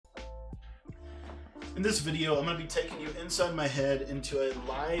In this video, I'm going to be taking you inside my head into a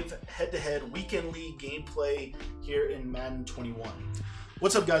live head-to-head weekend league gameplay here in Madden 21.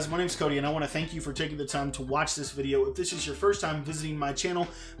 What's up, guys? My name's Cody, and I want to thank you for taking the time to watch this video. If this is your first time visiting my channel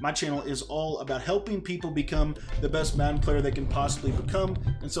is all about helping people become the best Madden player they can possibly become.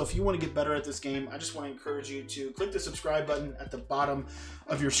 And so if you want to get better at this game, I just want to encourage you to click the subscribe button at the bottom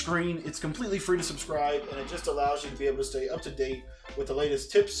of your screen. It's completely free to subscribe, and it just allows you to be able to stay up to date with the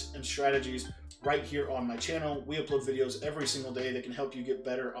latest tips and strategies right here on my channel. We upload videos every single day that can help you get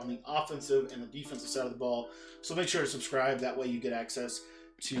better on the offensive and the defensive side of the ball. So make sure to subscribe. That way you get access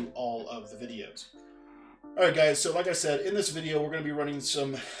to all of the videos. All right, guys. So like I said, in this video, we're going to be running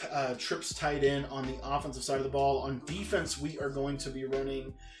some trips tight end on the offensive side of the ball. On defense, we are going to be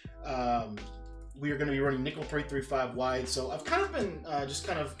running nickel 3-3-5 wide. So I've kind of been just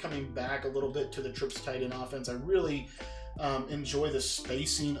kind of coming back a little bit to the trips tight end offense. I really enjoy the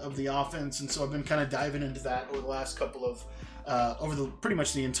spacing of the offense, and so I've been kind of diving into that over the last couple of pretty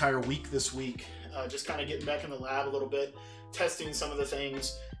much the entire week this week, just kind of getting back in the lab a little bit, testing some of the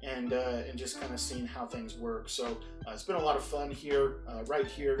things, and just kind of seeing how things work. So it's been a lot of fun here. Right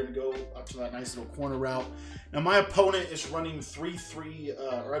here, going to go up to that nice little corner route. Now my opponent is running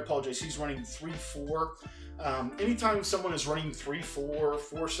 3-3, or I apologize, he's running 3-4. Anytime someone is running 3-4,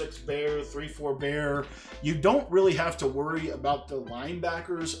 4-6 bear, 3-4 bear, you don't really have to worry about the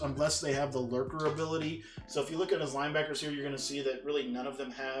linebackers unless they have the lurker ability. So if you look at his linebackers here, you're going to see that really none of them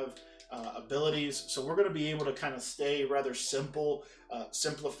have abilities. So we're going to be able to kind of stay rather simple,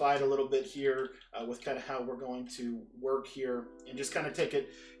 simplified a little bit here with kind of how we're going to work here, and just kind of take it,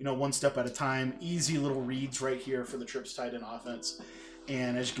 one step at a time. Easy little reads right here for the trips tight end offense.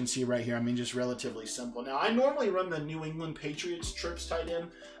 And as you can see right here, just relatively simple. Now, I normally run the New England Patriots trips tight end.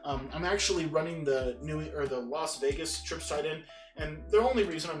 I'm actually running the Las Vegas trips tight end. And the only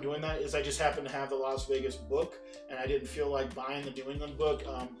reason I'm doing that is I just happen to have the Las Vegas book, and I didn't feel like buying the New England book.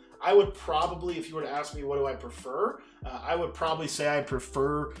 I would probably, if you were to ask me what do I prefer, I would probably say I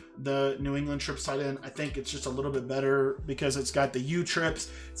prefer the New England trips tight end. I think it's just a little bit better because it's got the U trips,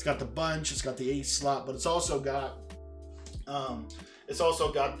 it's got the bunch, it's got the ace slot, but it's also got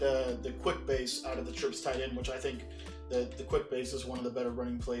the quick base out of the trips tight end, which I think the quick base is one of the better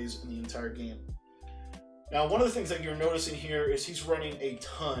running plays in the entire game. Now, one of the things that you're noticing here is he's running a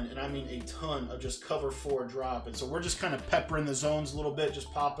ton, and I mean a ton, of just cover 4 drop. And so we're just kind of peppering the zones a little bit,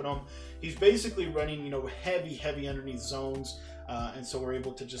 just popping them. He's basically running, heavy underneath zones. And so we're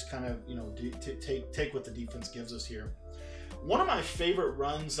able to just kind of, take what the defense gives us here. One of my favorite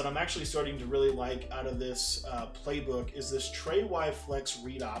runs that I'm actually starting to really like out of this playbook is this Trey Y flex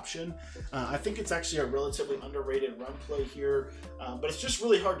read option. I think it's actually a relatively underrated run play here, but it's just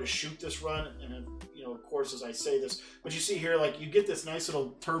really hard to shoot this run. And of course, as I say this, but you see here, like, you get this nice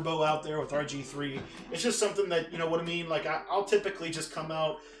little turbo out there with RG3. It's just something that, like I'll typically just come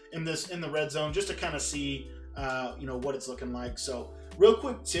out in the red zone just to kind of see what it's looking like. So real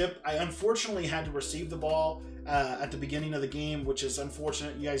quick tip, I unfortunately had to receive the ball at the beginning of the game, which is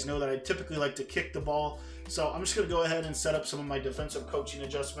unfortunate. You guys know that I typically like to kick the ball. So I'm just going to go ahead and set up some of my defensive coaching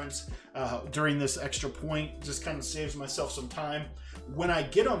adjustments during this extra point. Just kind of saves myself some time when I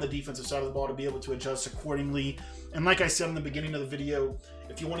get on the defensive side of the ball to be able to adjust accordingly. And like I said in the beginning of the video,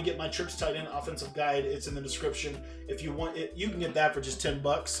 if you want to get my trips tight end offensive guide, it's in the description. If you want it, you can get that for just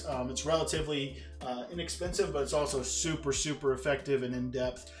 $10. It's relatively inexpensive, but it's also super effective and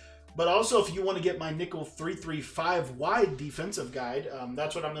in-depth. But also, if you want to get my nickel 3-3-5 wide defensive guide,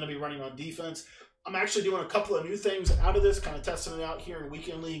 that's what I'm going to be running on defense. I'm actually doing a couple of new things out of this, kind of testing it out here in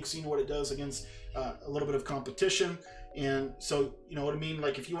Weekend League, seeing what it does against a little bit of competition. And so, you know what I mean?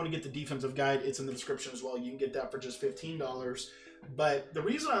 Like, if you want to get the defensive guide, it's in the description as well. You can get that for just $15. But the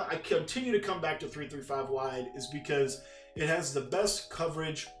reason I continue to come back to 3-3-5 wide is because it has the best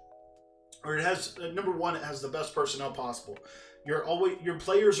coverage, or it has, number one, it has the best personnel possible. Your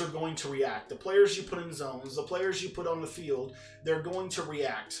players are going to react. The players you put in zones, the players you put on the field, they're going to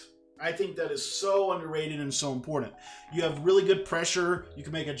react. I think that is so underrated and so important. You have really good pressure. You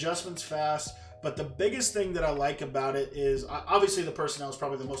can make adjustments fast. But the biggest thing that I like about it is, obviously the personnel is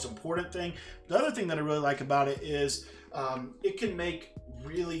probably the most important thing. The other thing that I really like about it is it can make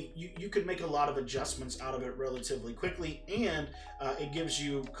you can make a lot of adjustments out of it relatively quickly, and it gives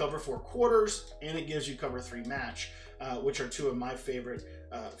you cover 4 quarters, and it gives you cover 3 match, which are 2 of my favorite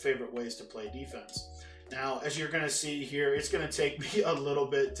ways to play defense. Now, as you're going to see here, it's going to take me a little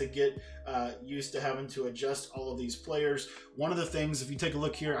bit to get used to having to adjust all of these players. One of the things, if you take a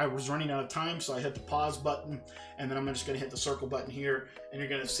look here, I was running out of time, so I hit the pause button, and then I'm just going to hit the circle button here, and you're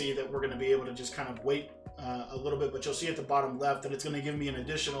going to see that we're going to be able to just kind of wait a little bit, but you'll see at the bottom left that it's going to give me an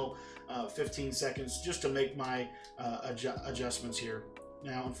additional 15 seconds just to make my adjustments here.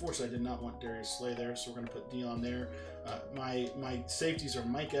 Now, unfortunately, I did not want Darius Slay there, so we're going to put Dion there. My safeties are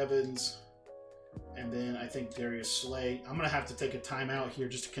Mike Evans, and then I think Darius Slay. I'm going to have to take a timeout here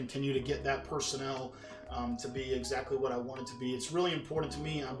just to continue to get that personnel to be exactly what I want it to be. It's really important to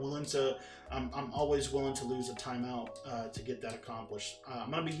me. I'm always willing to lose a timeout to get that accomplished. I'm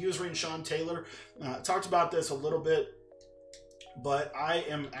going to be using Sean Taylor. Talked about this a little bit, but I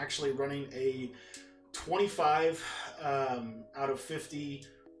am actually running a 25 out of 50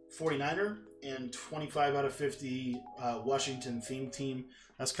 49er and 25 out of 50 Washington theme team.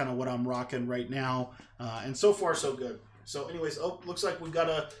 That's kind of what I'm rocking right now. And so far, so good. So anyways, looks like we've got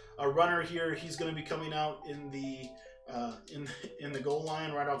a runner here. He's going to be coming out in the goal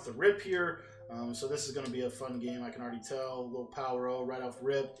line right off the rip here. So this is going to be a fun game. I can already tell. A little power O right off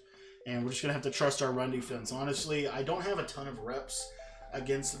rip. And we're just going to have to trust our run defense. Honestly, I don't have a ton of reps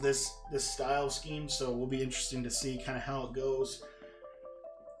against this style scheme, so it will be interesting to see kind of how it goes.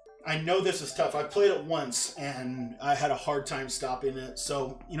 I know this is tough. I played it once, and I had a hard time stopping it.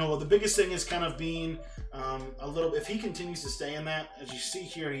 So, you know, the biggest thing is kind of being a little... If he continues to stay in that, as you see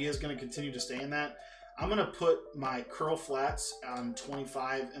here, he is going to continue to stay in that. I'm going to put my curl flats on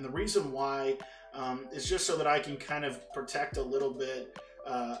 25, and the reason why is just so that I can kind of protect a little bit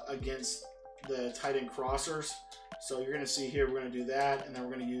against the tight end crossers. So you're going to see here, we're going to do that, and then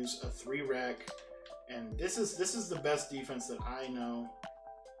we're going to use a 3-rec. And this is the best defense that I know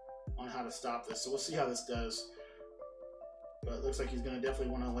on how to stop this. So we'll see how this does. But it looks like he's going to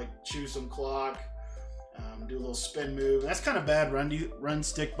definitely want to like chew some clock, do a little spin move. That's kind of bad run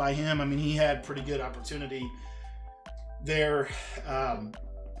stick by him. I mean, he had pretty good opportunity there.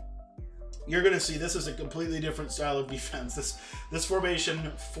 You're going to see this is a completely different style of defense. This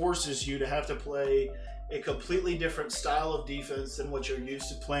formation forces you to have to play a completely different style of defense than what you're used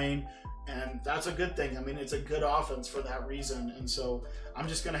to playing, and that's a good thing. I mean, it's a good offense for that reason, and so I'm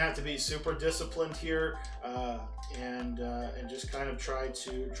just going to have to be super disciplined here and just kind of try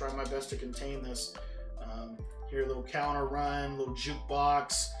my best to contain this. Here, a little counter run, little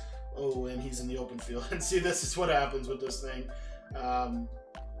jukebox. Oh, and he's in the open field. And see, this is what happens with this thing. Man,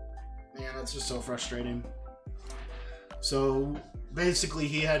 that's just so frustrating. So basically,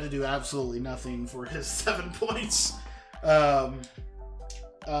 he had to do absolutely nothing for his 7 points. Oh,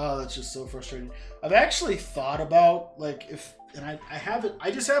 that's just so frustrating. I've actually thought about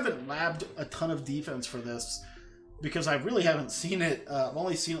I just haven't labbed a ton of defense for this because I really haven't seen it. I've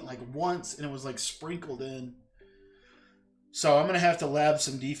only seen it like once, and it was like sprinkled in. So I'm gonna have to lab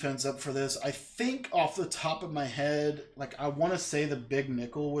some defense up for this. I think off the top of my head, like I want to say the big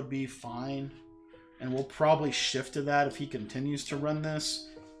nickel would be fine. And we'll probably shift to that if he continues to run this.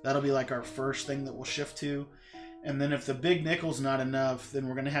 That'll be like our first thing that we'll shift to. And then if the big nickel's not enough, then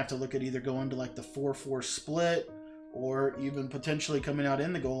we're going to have to look at either going to like the 4-4 split or even potentially coming out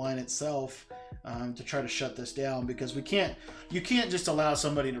in the goal line itself to try to shut this down, because you can't just allow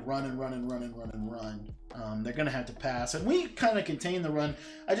somebody to run and run and run and run and run. They're going to have to pass. And we kind of contain the run.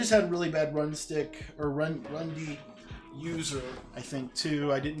 I just had really bad run stick or run D user, I think,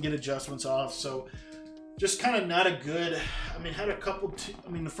 too. I didn't get adjustments off, so just kind of not a good... I mean, had a couple...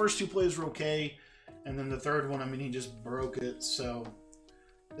 the first 2 plays were okay, and then the third one, I mean, he just broke it, so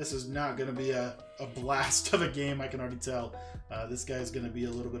this is not going to be a blast of a game, I can already tell. This guy's going to be a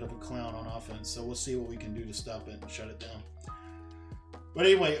little bit of a clown on offense, so we'll see what we can do to stop it and shut it down. But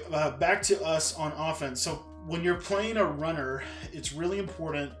anyway, back to us on offense. So when you're playing a runner, it's really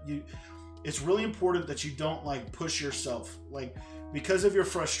important that you don't like push yourself, like, because of your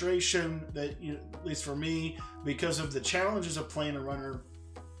frustration, that at least for me, because of the challenges of playing a runner,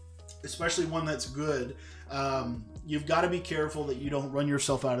 especially one that's good, you've got to be careful that you don't run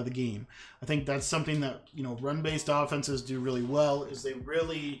yourself out of the game. I think that's something that run-based offenses do really well, is they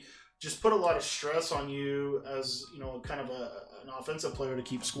really just put a lot of stress on you as kind of an offensive player to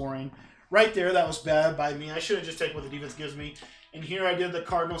keep scoring. Right there, that was bad by me. I should have just taken what the defense gives me. And here I did the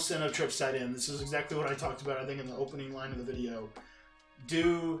cardinal sin of trips tight end. This is exactly what I talked about, I think, in the opening line of the video.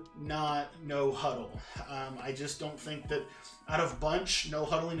 Do not no huddle. I just don't think that out of bunch, no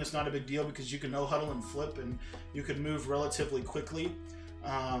huddling is not a big deal, because you can no huddle and flip, and you can move relatively quickly.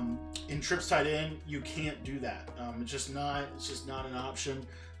 In trips tight end, you can't do that. It's just not an option.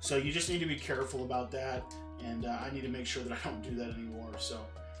 So you just need to be careful about that, and I need to make sure that I don't do that anymore. So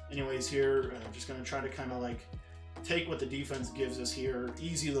anyways, here, just going to try to kind of like take what the defense gives us here.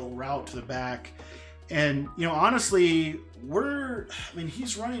 Easy little route to the back. And, you know, honestly,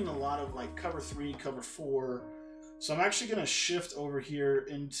 he's running a lot of like cover 3, cover 4. So I'm actually going to shift over here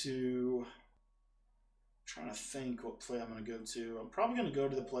into, trying to think what play I'm going to go to. I'm probably going to go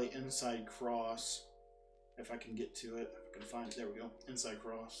to the play inside cross if I can get to it. If I can find it. There we go. Inside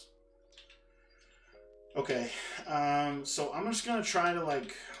cross. Okay. So I'm just going to try to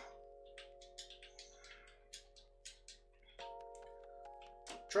like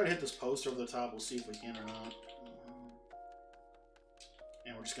try to hit this post over the top. We'll see if we can or not.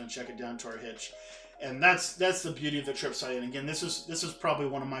 And we're just going to check it down to our hitch. And that's the beauty of the trip side. And again, this is probably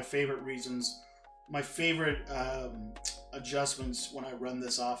one of my favorite reasons, my favorite adjustments when I run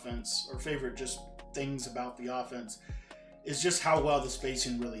this offense, or favorite just things about the offense, is just how well the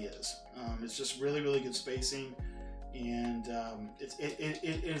spacing really is. It's just really, really good spacing. And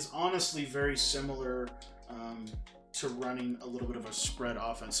it is honestly very similar to running a little bit of a spread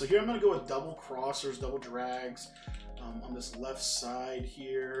offense. So here I'm going to go with double crossers, double drags on this left side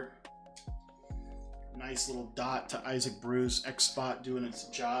here. Nice little dot to Isaac Bruce. X spot doing its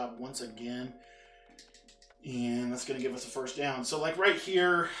job once again. And that's going to give us a first down. So like right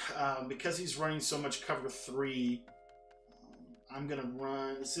here, because he's running so much cover 3, I'm going to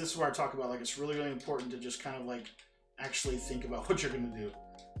run. This is where I talk about like it's really, really important to just kind of like actually think about what you're going to do.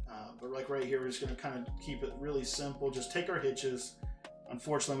 But like right here, we're just going to kind of keep it really simple. Just take our hitches.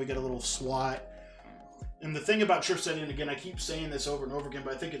 Unfortunately, we get a little swat. And the thing about trip setting, again, I keep saying this over and over again,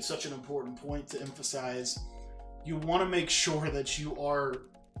 but I think it's such an important point to emphasize. You want to make sure that you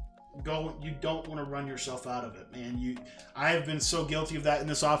don't want to run yourself out of it, man. I have been so guilty of that in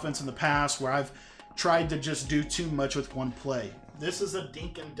this offense in the past, where I've tried to just do too much with one play. This is a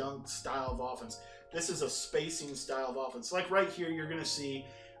dink and dunk style of offense. This is a spacing style of offense. Like right here, you're going to see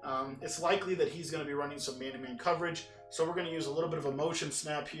it's likely that he's going to be running some man-to-man coverage. So we're going to use a little bit of a motion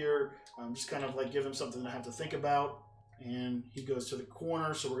snap here, just kind of like give him something to have to think about. And he goes to the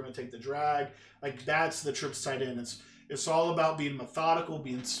corner, so we're going to take the drag. Like that's the trips tight end. It's all about being methodical,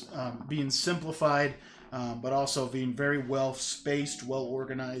 being simplified, but also being very well spaced, well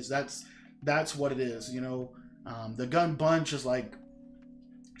organized. That's what it is. You know, the gun bunch is like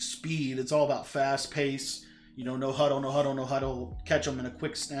speed. It's all about fast pace. You know, no huddle, no huddle, no huddle. Catch them in a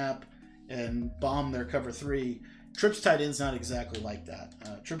quick snap and bomb their cover 3. Trips tight end's not exactly like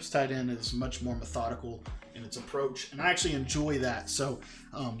that. Trips tight end is much more methodical in its approach, and I actually enjoy that. So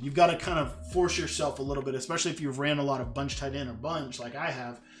you've got to kind of force yourself a little bit, especially if you've ran a lot of bunch tight end or bunch like I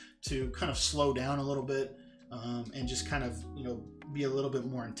have, to kind of slow down a little bit and just kind of, you know, be a little bit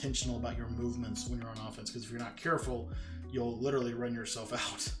more intentional about your movements when you're on offense. Because if you're not careful, you'll literally run yourself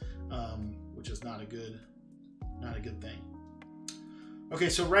out, which is not a good thing. Okay,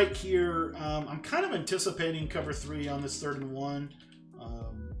 so right here, I'm kind of anticipating cover 3 on this 3rd and 1.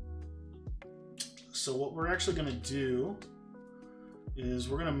 So what we're actually going to do is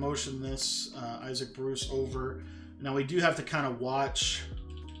we're going to motion this Isaac Bruce over. Now we do have to kind of watch,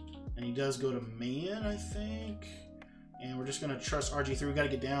 and he does go to man, I think. And we're just going to trust RG3. We got to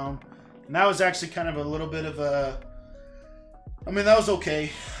get down. And that was actually kind of a little bit of a, I mean, that was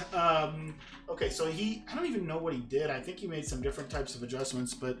okay. Okay, so I don't even know what he did. I think he made some different types of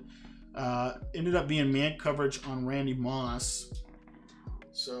adjustments, but ended up being man coverage on Randy Moss.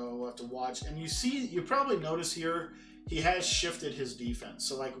 So we'll have to watch. And you probably notice here, he has shifted his defense.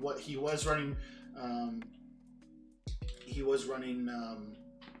 So like what he was running,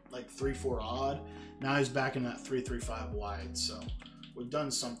 like 3-4 odd. Now he's back in that 3-3-5 wide. So we've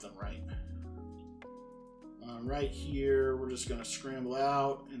done something right. Right here, we're just going to scramble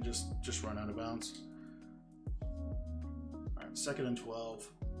out and just run out of bounds. All right, 2nd and 12.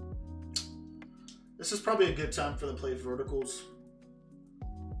 This is probably a good time for the play verticals.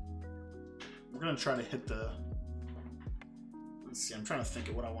 We're going to try to hit the, let's see, I'm trying to think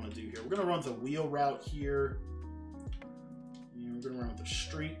of what I want to do here. We're going to run the wheel route here. And we're going to run with a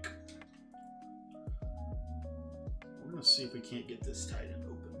streak. We're going to see if we can't get this tight end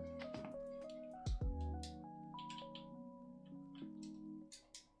open.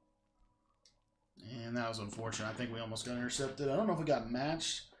 And that was unfortunate. I think we almost got intercepted. I don't know if we got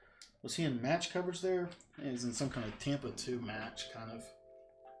matched. Was he in match coverage there? He's in some kind of Tampa 2 match, kind of.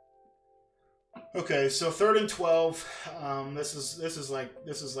 Okay, so 3rd and 12. This is like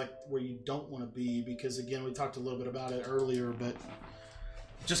where you don't want to be, because again, we talked a little bit about it earlier, but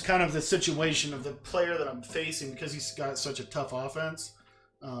just kind of the situation of the player that I'm facing, because he's got such a tough offense.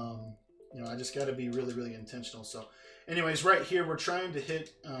 You know, I just got to be really, really intentional. So, anyways, right here we're trying to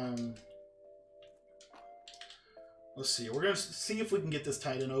hit. Let's see. We're going to see if we can get this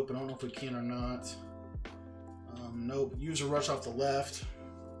tight end open. I don't know if we can or not. Nope. Use a rush off the left.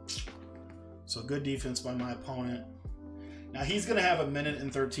 So good defense by my opponent. Now he's going to have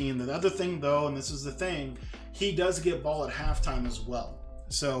 1:13. The other thing, though, and this is the thing, he does get ball at halftime as well.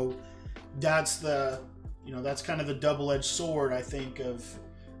 So that's the, that's kind of the double-edged sword, I think, of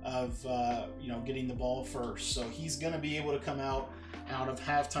getting the ball first. So he's going to be able to come out of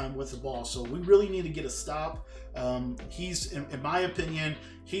halftime with the ball. So we really need to get a stop. He's, in my opinion,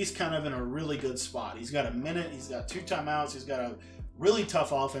 he's kind of in a really good spot. He's got a minute. He's got 2 timeouts. He's got a really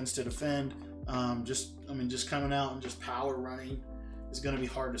tough offense to defend. Just coming out and just power running is going to be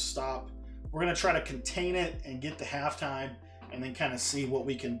hard to stop. We're going to try to contain it and get to halftime and then kind of see what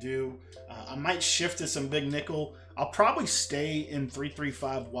we can do. I might shift to some big nickel. I'll probably stay in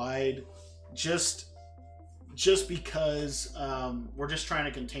 3-3-5 wide just because we're just trying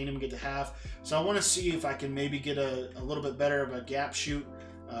to contain him and get to half. So I want to see if I can maybe get a little bit better of a gap shoot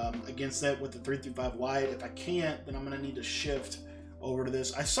against that with the 3-3-5 wide. If I can't, then I'm going to need to shift over to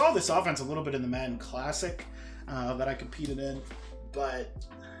this. I saw this offense a little bit in the Madden Classic that I competed in, but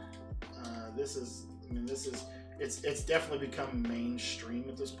it's definitely become mainstream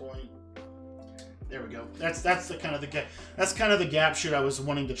at this point. There we go. That's the kind of the gap shoot I was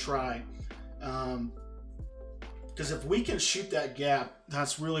wanting to try. Because if we can shoot that gap,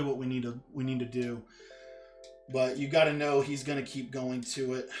 that's really what we need to do. But you got to know he's going to keep going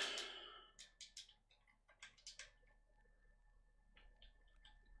to it.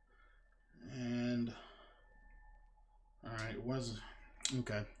 And all right,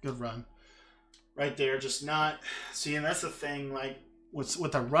 okay, good run right there. Just not see, and that's the thing. Like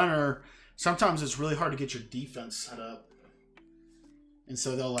with a runner, sometimes it's really hard to get your defense set up. And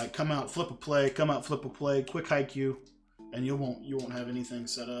so they'll like come out, flip a play, quick hike you, and you won't have anything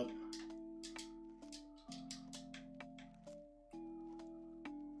set up.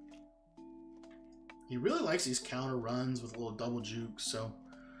 He really likes these counter runs with a little double juke, so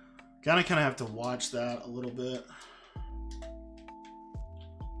kind of have to watch that a little bit.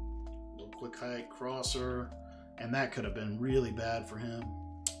 Little quick hike, crosser, and that could have been really bad for him.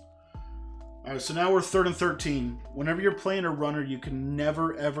 All right, so now we're 3rd and 13. Whenever you're playing a runner, you can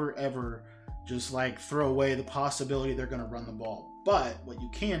never, ever, ever just like throw away the possibility they're going to run the ball. But what you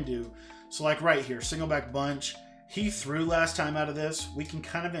can do, so like right here, single back bunch, he threw last time out of this. We can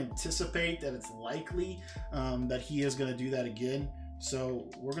kind of anticipate that it's likely that he is going to do that again. So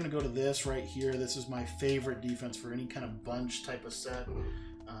we're going to go to this right here. This is my favorite defense for any kind of bunch type of set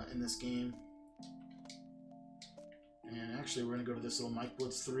in this game. And actually, we're going to go to this little Mike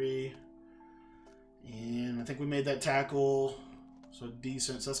Blitz 3. And I think we made that tackle, so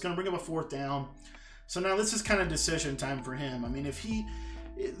decent. So that's going to bring up a 4th down. So now this is kind of decision time for him. I mean,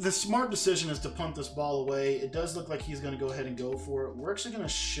 the smart decision is to punt this ball away. It does look like he's going to go ahead and go for it. We're actually going to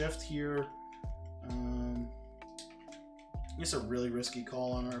shift here. It's a really risky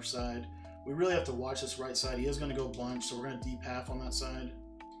call on our side. We really have to watch this right side. He is going to go bunch, so we're going to deep half on that side.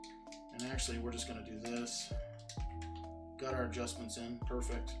 And actually, we're just going to do this. Got our adjustments in.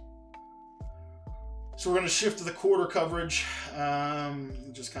 Perfect. So we're going to shift to the quarter coverage.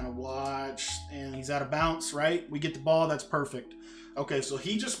 Just kind of watch. And he's out of bounds, right? We get the ball. That's perfect. Okay, so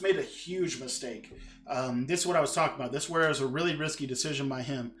he just made a huge mistake. This is what I was talking about. This where is a really risky decision by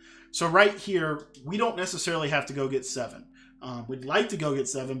him. So right here, we don't necessarily have to go get 7. We'd like to go get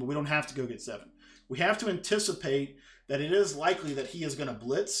 7, but we don't have to go get 7. We have to anticipate that it is likely that he is going to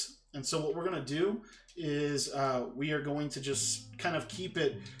blitz. And so what we're going to do is we are going to just kind of keep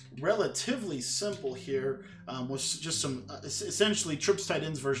it relatively simple here with just some essentially trips tight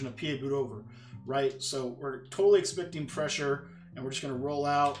ends version of PA boot over, right? So we're totally expecting pressure, and we're just going to roll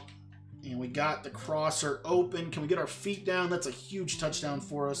out, and we got the crosser open. Can we get our feet down? That's a huge touchdown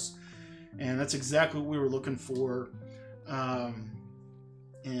for us, and that's exactly what we were looking for.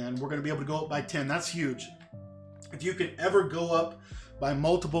 And we're going to be able to go up by 10. That's huge. If you can ever go up by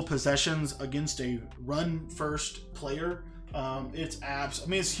multiple possessions against a run-first player,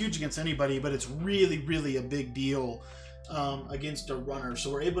 it's huge against anybody, but it's really, really a big deal against a runner.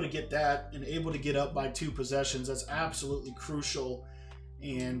 So we're able to get that and able to get up by 2 possessions. That's absolutely crucial.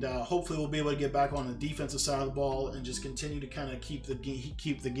 And hopefully we'll be able to get back on the defensive side of the ball and just continue to kind of keep the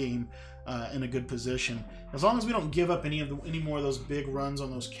game in a good position. As long as we don't give up any more of those big runs on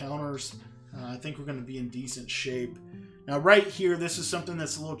those counters, I think we're going to be in decent shape. Now, right here, this is something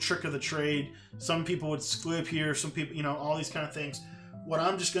that's a little trick of the trade. Some people would squib here. Some people, all these kind of things. What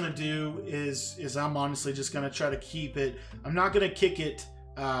I'm just going to do is I'm honestly just going to try to keep it. I'm not going to kick it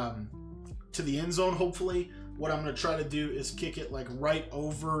to the end zone, hopefully. What I'm going to try to do is kick it like right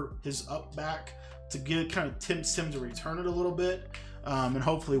over his up back to get kind of tempts him to return it a little bit, and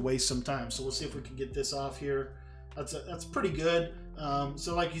hopefully waste some time. So we'll see if we can get this off here. That's pretty good.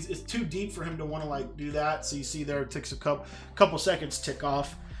 So like it's too deep for him to want to like do that. So you see there it takes a couple seconds tick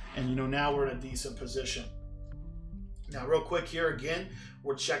off, and you know now we're in a decent position. Now real quick here again,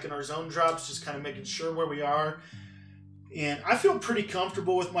 we're checking our zone drops, just kind of making sure where we are. And I feel pretty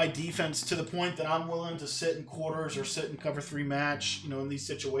comfortable with my defense to the point that I'm willing to sit in quarters or sit in cover 3 match, you know, in these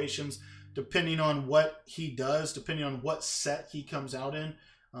situations, depending on what he does, depending on what set he comes out in.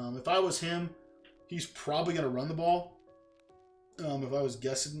 If I was him, he's probably going to run the ball, if I was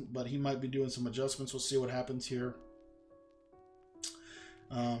guessing, but he might be doing some adjustments. We'll see what happens here.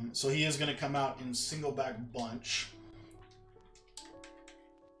 So he is going to come out in single back bunch.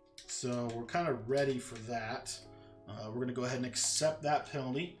 So we're kind of ready for that. We're going to go ahead and accept that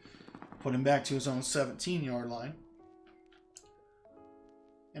penalty, put him back to his own 17-yard line.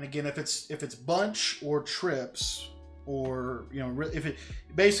 And again, if it's bunch or trips, or you know, if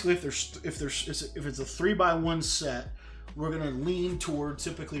it's a 3-by-1 set, we're going to lean toward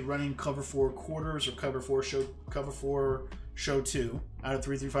typically running cover 4 quarters or cover 4 show 2 out of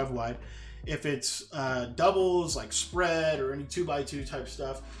 3-5 wide. If it's doubles like spread or any 2-by-2 type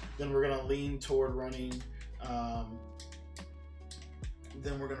stuff, then we're going to lean toward running.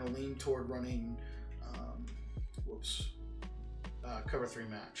 Cover 3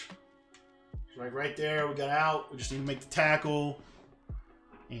 match. So right there, we got out. We just need to make the tackle,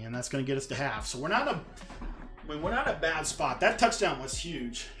 and that's going to get us to half. So we're not in a bad spot. That touchdown was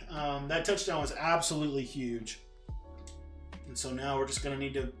huge. That touchdown was absolutely huge. And so now we're just going to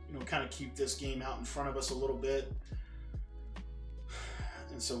need to, you know, kind of keep this game out in front of us a little bit.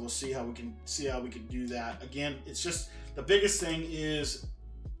 And so we'll see how we can do that. Again, it's just the biggest thing is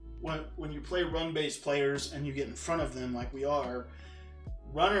when you play run-based players and you get in front of them like we are,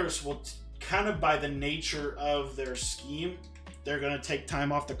 runners will kind of by the nature of their scheme, they're going to take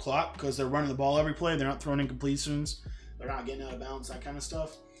time off the clock because they're running the ball every play. They're not throwing incompletions. They're not getting out of bounds, that kind of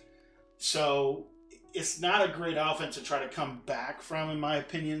stuff. So it's not a great offense to try to come back from, in my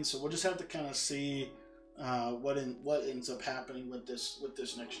opinion. So we'll just have to kind of see what ends up happening with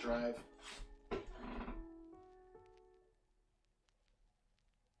this next drive.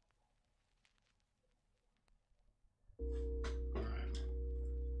 All right.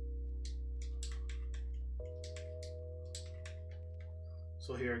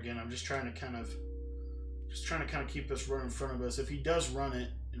 So here again, I'm just trying to kind of keep this run in front of us. If he does run it,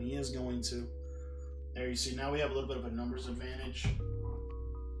 and he is going to, there you see now we have a little bit of a numbers advantage.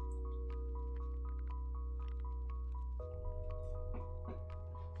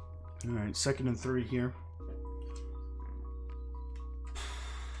 All right, 2nd and 3 here.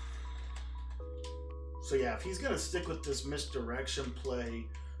 So yeah, if he's gonna stick with this misdirection play,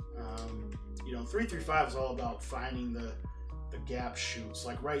 you know, 3-3-5 is all about finding the gap shoots.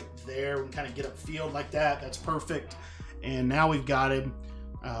 Like right there, we can kind of get upfield like that. That's perfect. And now we've got him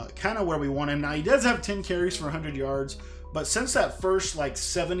kind of where we want him. Now he does have 10 carries for 100 yards, but since that first like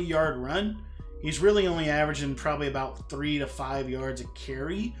 70-yard run, he's really only averaging probably about 3 to 5 yards a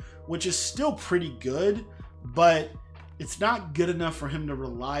carry, which is still pretty good, but it's not good enough for him to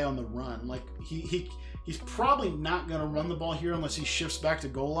rely on the run. Like he's probably not going to run the ball here unless he shifts back to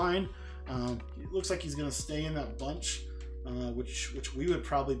goal line. It looks like he's going to stay in that bunch, which we would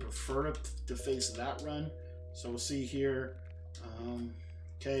probably prefer to face that run. So we'll see here.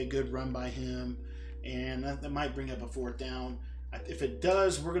 Okay, good run by him, and that might bring up a 4th down. If it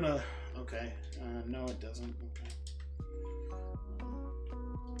does, we're gonna. Okay, no, it doesn't. Okay,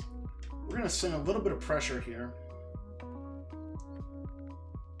 we're gonna send a little bit of pressure here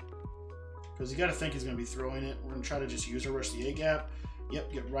because you got to think he's gonna be throwing it. We're gonna try to just user rush the A gap.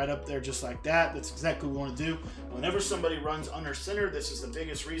 Yep, get right up there just like that. That's exactly what we want to do. Whenever somebody runs under center, this is the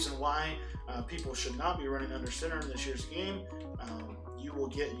biggest reason why people should not be running under center in this year's game. You will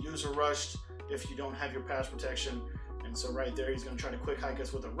get user rushed if you don't have your pass protection. And so right there, he's going to try to quick hike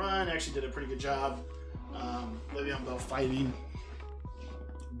us with a run. Actually did a pretty good job. Le'Veon Bell fighting.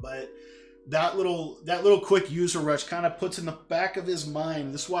 But that little quick user rush kind of puts in the back of his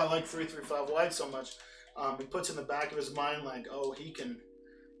mind. This is why I like 3-3-5 wide so much. It puts in the back of his mind like, oh, he can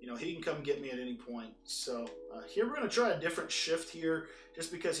come get me at any point. So here we're going to try a different shift here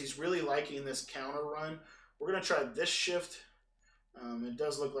just because he's really liking this counter run. We're going to try this shift. It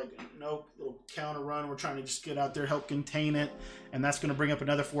does look like, nope, little counter run. We're trying to just get out there, help contain it. And that's going to bring up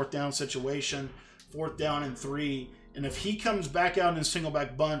another 4th down situation, 4th down and 3. And if he comes back out in a single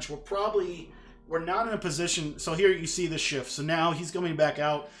back bunch, we're not in a position. So here you see the shift. So now he's coming back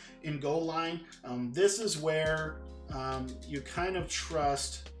out in goal line. This is where you kind of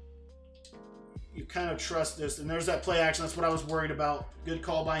trust. you kind of trust this. And there's that play action. That's what I was worried about. Good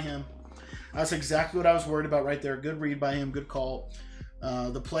call by him. That's exactly what I was worried about right there. Good read by him. Good call.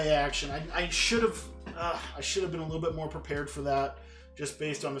 The play action. I should have been a little bit more prepared for that, just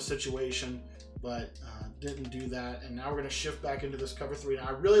based on the situation, but didn't do that. And now we're going to shift back into this cover 3. Now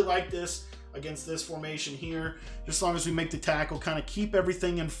I really like this against this formation here. Just as long as we make the tackle, kind of keep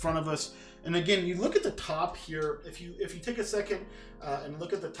everything in front of us. And again, you look at the top here. If you take a second and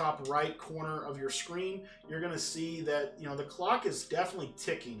look at the top right corner of your screen, you're going to see that the clock is definitely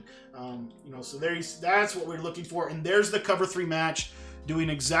ticking. So that's what we're looking for. And there's the cover 3 match,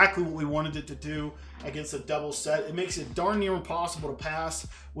 doing exactly what we wanted it to do against a double set. It makes it darn near impossible to pass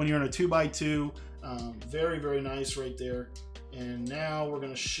when you're in a 2x2. Very, very nice right there. And now we're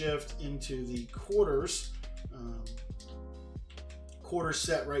going to shift into the quarters. Quarter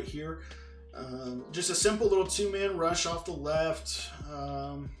set right here. Just a simple little 2-man rush off the left.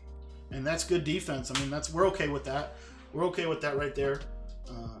 And that's good defense. I mean, we're okay with that. We're okay with that right there.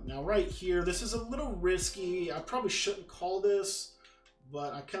 Now right here, this is a little risky. I probably shouldn't call this,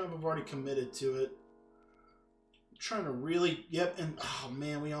 but I kind of have already committed to it. I'm trying to really, yep, and oh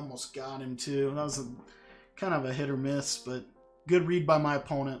man, we almost got him too. That was kind of a hit or miss, but good read by my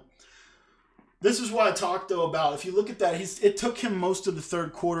opponent. This is what I talked though about. If you look at that, it took him most of the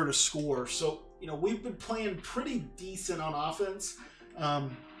third quarter to score. So we've been playing pretty decent on offense.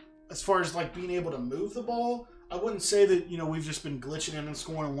 As far as like being able to move the ball, I wouldn't say that we've just been glitching in and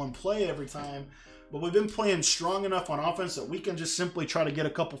scoring one play every time. But we've been playing strong enough on offense that we can just simply try to get a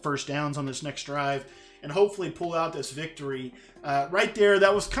couple first downs on this next drive and hopefully pull out this victory. Right there,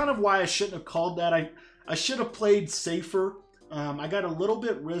 that was kind of why I shouldn't have called that. I should have played safer. I got a little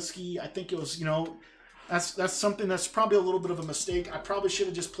bit risky. I think it was, that's something that's probably a little bit of a mistake. I probably should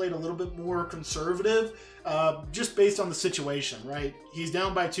have just played a little bit more conservative, just based on the situation, right? He's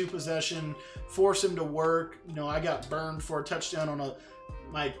down by 2 possession, force him to work. I got burned for a touchdown on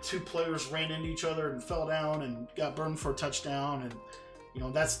my 2 players ran into each other and fell down and got burned for a touchdown,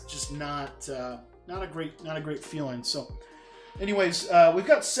 and that's just not a great feeling. So anyways, we've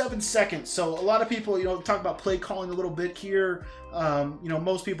got 7 seconds. So a lot of people, talk about play calling a little bit here.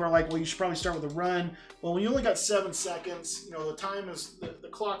 Most people are like, well, you should probably start with a run. Well, when you only got 7 seconds, the time is, the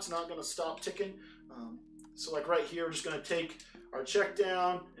clock's not going to stop ticking. So like right here, we're just going to take our check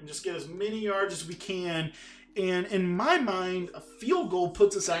down and just get as many yards as we can. And in my mind, a field goal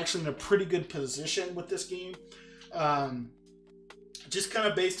puts us actually in a pretty good position with this game. Just kind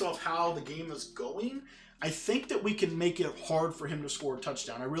of based off how the game is going, I think that we can make it hard for him to score a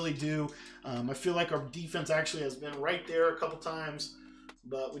touchdown. I really do. I feel like our defense actually has been right there a couple times,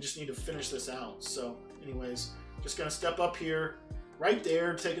 but we just need to finish this out. So anyways, just going to step up here, right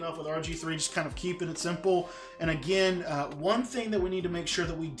there, taking off with RG3, just kind of keeping it simple. And again, one thing that we need to make sure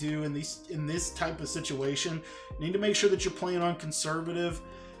that we do in this type of situation, you need to make sure that you're playing on conservative.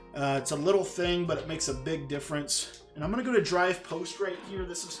 It's a little thing, but it makes a big difference. And I'm going to go to drive post right here.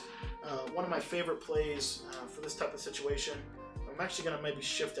 This is one of my favorite plays for this type of situation. I'm actually going to maybe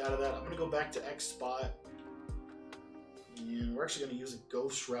shift out of that. I'm going to go back to X spot. And we're actually going to use a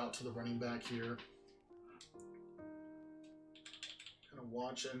ghost route to the running back here. Kind of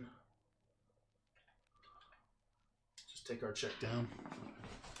watching. Just take our check down.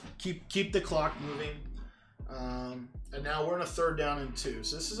 Keep the clock moving. And now we're in a 3rd down and 2.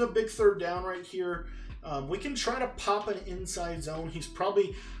 So this is a big 3rd down right here. We can try to pop an inside zone.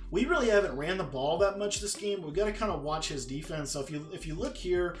 We really haven't ran the ball that much this game. We've got to kind of watch his defense. So if you look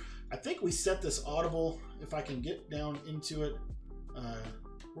here, I think we set this audible. If I can get down into it,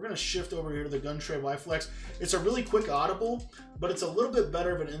 we're going to shift over here to the gun tray Y flex. It's a really quick audible, but it's a little bit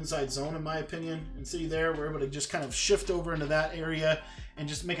better of an inside zone in my opinion. And see there, we're able to just kind of shift over into that area and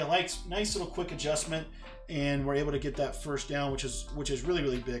just make a nice little quick adjustment. And we're able to get that 1st down, which is really,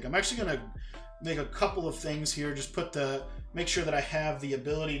 really big. I'm actually going to make a couple of things here. Just make sure that I have the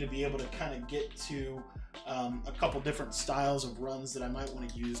ability to be able to kind of get to a couple different styles of runs that I might want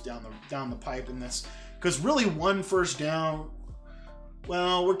to use down the pipe in this. Because really 1 first down,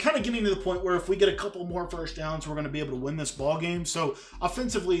 well, we're kind of getting to the point where if we get a couple more first downs, we're going to be able to win this ball game. So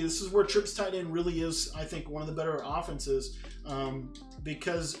offensively, this is where trips tight end really is, I think, one of the better offenses,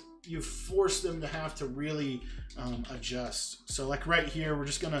 because you force them to have to really adjust. So like right here, we're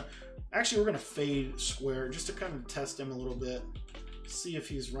going to fade square just to kind of test him a little bit, see if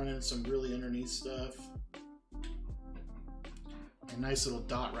he's running some really underneath stuff. A nice little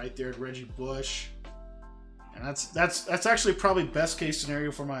dot right there at Reggie Bush. And that's actually probably best case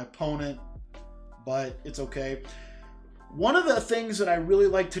scenario for my opponent, but it's okay. One of the things that I really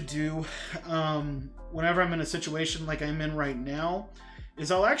like to do whenever I'm in a situation like I'm in right now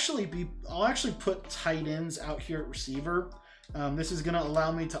is I'll actually put tight ends out here at receiver. This is going to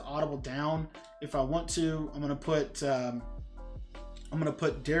allow me to audible down if I want to. I'm going to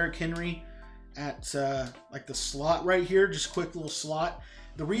put Derrick Henry at like the slot right here, just quick little slot.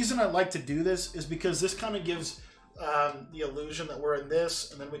 The reason I like to do this is because this kind of gives the illusion that we're in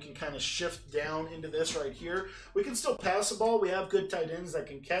this, and then we can kind of shift down into this right here. We can still pass the ball. We have good tight ends that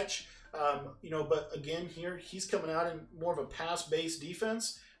can catch, you know, but again here, he's coming out in more of a pass-based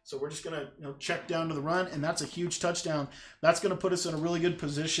defense. So we're just going to, you know, check down to the run, and that's a huge touchdown. That's going to put us in a really good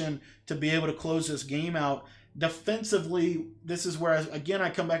position to be able to close this game out. Defensively, this is where, again, I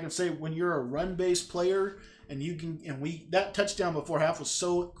come back and say, when you're a run-based player, and you can, that touchdown before half was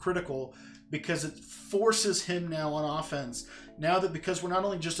so critical because it forces him now on offense. Now that, because we're not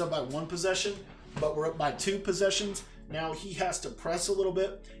only just up by one possession, but we're up by 2 possessions, now he has to press a little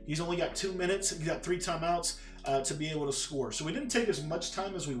bit. He's only got 2 minutes. He's got 3 timeouts to be able to score. So we didn't take as much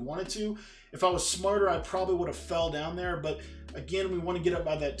time as we wanted to. If I was smarter, I probably would have fell down there. But again, we want to get up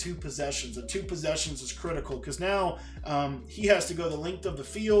by that 2 possessions. The 2 possessions is critical because now he has to go the length of the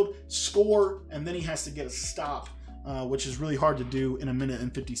field, score, and then he has to get a stop, which is really hard to do in 1 minute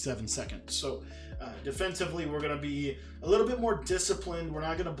and 57 seconds. So defensively, we're going to be a little bit more disciplined. We're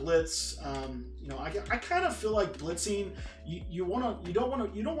not going to blitz. You know, I kind of feel like blitzing. You don't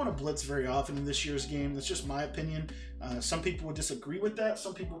want to blitz very often in this year's game. That's just my opinion. Some people would disagree with that.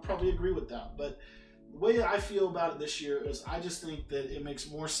 Some people probably agree with that. But the way I feel about it this year is I just think that it makes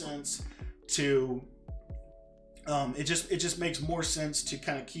more sense to. It just makes more sense to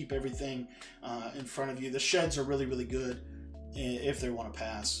kind of keep everything in front of you. The sheds are really, really good if they want to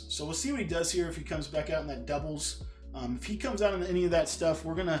pass. So we'll see what he does here if he comes back out in that doubles. If he comes out in any of that stuff,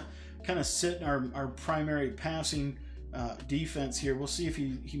 we're going to kind of sit in our primary passing defense here. We'll see if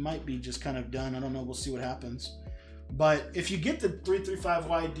he might be just kind of done. I don't know. We'll see what happens. But if you get the 3-3-5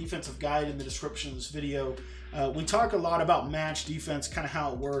 wide defensive guide in the description of this video, we talk a lot about match defense, kind of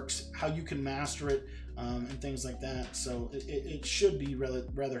how it works, how you can master it, and things like that. So it should be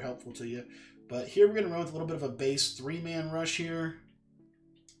rather helpful to you. But here we're going to run with a little bit of a base 3-man rush here.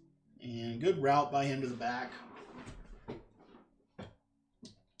 And good route by him to the back.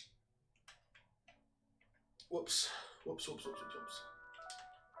 Whoops. Whoops. Okay,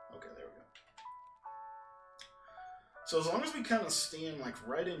 there we go. So as long as we kind of stand like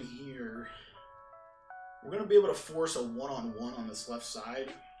right in here, we're going to be able to force a one-on-one on this left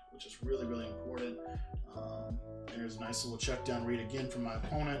side, which is really, really important. There's a nice little check down read again from my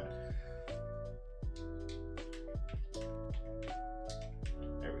opponent.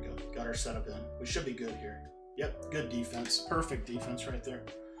 There we go. Got our setup in. We should be good here. Yep, good defense. Perfect defense right there.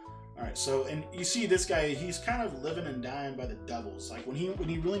 All right, so, and you see this guy, he's kind of living and dying by the doubles. Like when he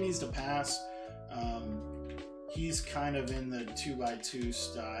really needs to pass, he's kind of in the 2x2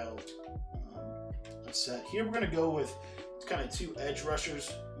 style set. Here we're going to go with kind of 2 edge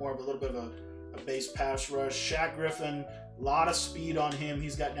rushers, more of a little bit of a base pass rush. Shaq Griffin, a lot of speed on him.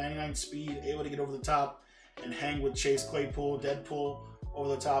 He's got 99 speed, able to get over the top and hang with Chase Claypool, Deadpool over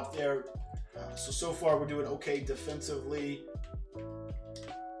the top there. So far we're doing okay defensively.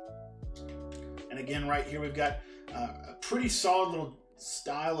 And again, right here we've got a pretty solid little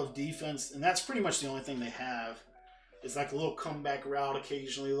style of defense, and that's pretty much the only thing they have. It's like a little comeback route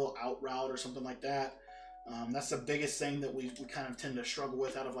occasionally, a little out route or something like that. That's the biggest thing that we kind of tend to struggle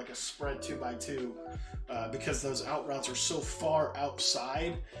with out of like a spread 2x2 because those out routes are so far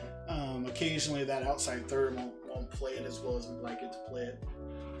outside. Occasionally that outside third won't play it as well as we'd like it to play it.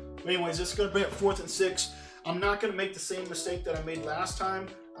 But anyways, this is going to be at 4th and 6. I'm not going to make the same mistake that I made last time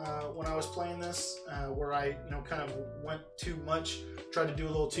when I was playing this, where I kind of went too much, tried to do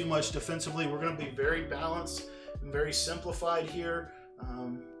a little too much defensively. We're going to be very balanced and very simplified here.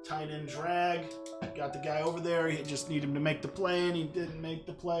 Tight end drag, got the guy over there. He just needed him to make the play, and he didn't make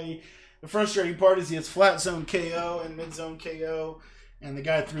the play. The frustrating part is he has flat zone KO and mid zone KO, and the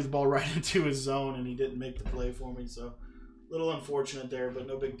guy threw the ball right into his zone, and he didn't make the play for me. So a little unfortunate there, but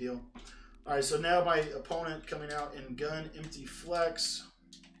no big deal. All right, so now my opponent coming out in gun empty flex.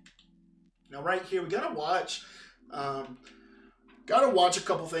 Now right here we gotta watch a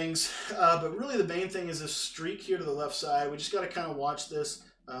couple things, but really the main thing is this streak here to the left side. We just gotta kind of watch this.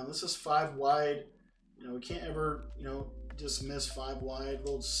 This is 5 wide. We can't ever just miss 5 wide.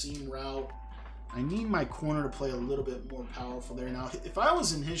 Little seam route. I need my corner to play a little bit more powerful there. Now, if I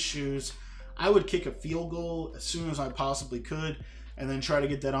was in his shoes, I would kick a field goal as soon as I possibly could, and then try to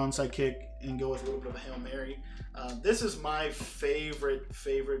get that onside kick and go with a little bit of a Hail Mary. This is my favorite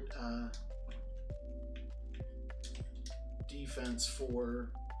defense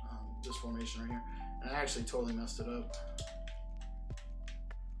for this formation right here. And I actually totally messed it up.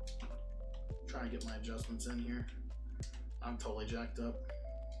 trying to get my adjustments in here. I'm totally jacked up.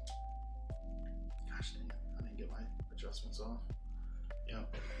 Gosh dang it, I didn't get my adjustments off.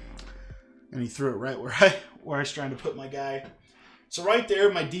 Yep. And he threw it right where I was trying to put my guy. So right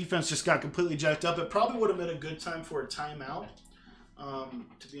there, my defense just got completely jacked up. It probably would have been a good time for a timeout.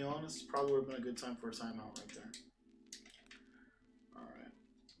 To be honest, probably would have been a good time for a timeout right there. All right.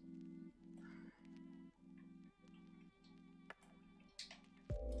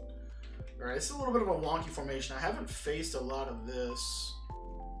 All right, it's a little bit of a wonky formation. I haven't faced a lot of this.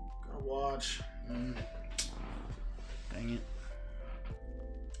 Gotta watch. Dang it.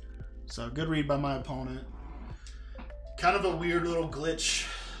 So good read by my opponent. Kind of a weird little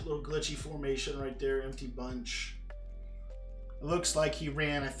glitchy formation right there. Empty bunch. It looks like he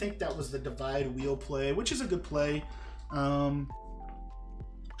ran, I think that was the divide wheel play, which is a good play. Trying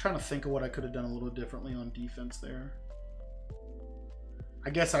to think of what I could have done a little differently on defense there. I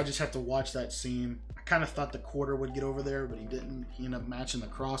guess I just have to watch that seam. I kind of thought the quarter would get over there, but he didn't. He ended up matching the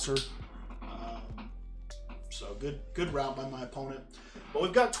crosser. So good route by my opponent. But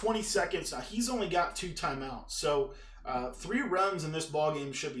we've got 20 seconds. Now he's only got 2 timeouts. So 3 runs in this ball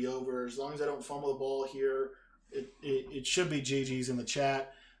game should be over. As long as I don't fumble the ball here, it should be GG's in the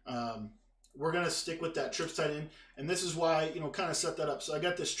chat. We're going to stick with that trips tight end. And this is why, kind of set that up. So I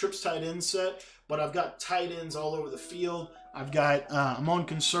got this trips tight end set, but I've got tight ends all over the field. I've got, I'm on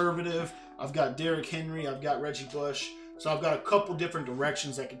conservative. I've got Derrick Henry. I've got Reggie Bush. So I've got a couple different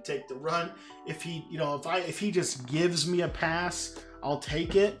directions I can take the run. If he, if he just gives me a pass, I'll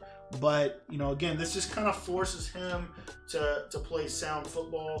take it. But, again, this just kind of forces him to play sound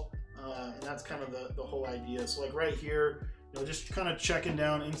football. And that's kind of the whole idea. So like right here, just kind of checking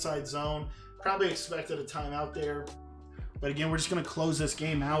down inside zone. Probably expected a timeout there. But again, we're just going to close this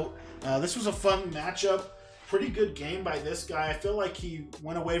game out. This was a fun matchup. Pretty good game by this guy. I feel like he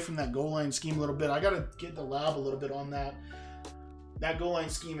went away from that goal line scheme a little bit. I got to get the lab a little bit on that. That goal line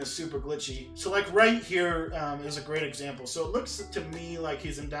scheme is super glitchy. So like right here is a great example. So it looks to me like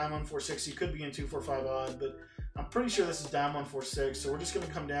he's in down 146. He could be in 245 odd, but I'm pretty sure this is down 146. So we're just going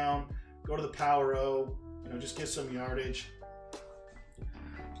to come down, go to the power O, just get some yardage.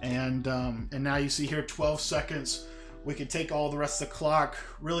 And now you see here 12 seconds. We could take all the rest of the clock.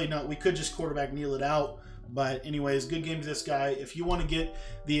 Really not. We could just quarterback kneel it out. But anyways, good game to this guy. If you want to get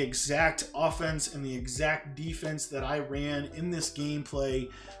the exact offense and the exact defense that I ran in this gameplay,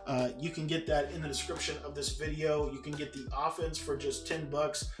 you can get that in the description of this video. You can get the offense for just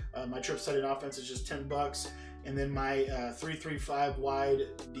 $10. My trips tight end offense is just $10. And then my 3-3-5 wide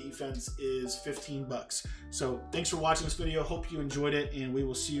defense is $15. So thanks for watching this video. Hope you enjoyed it, and we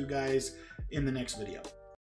will see you guys in the next video.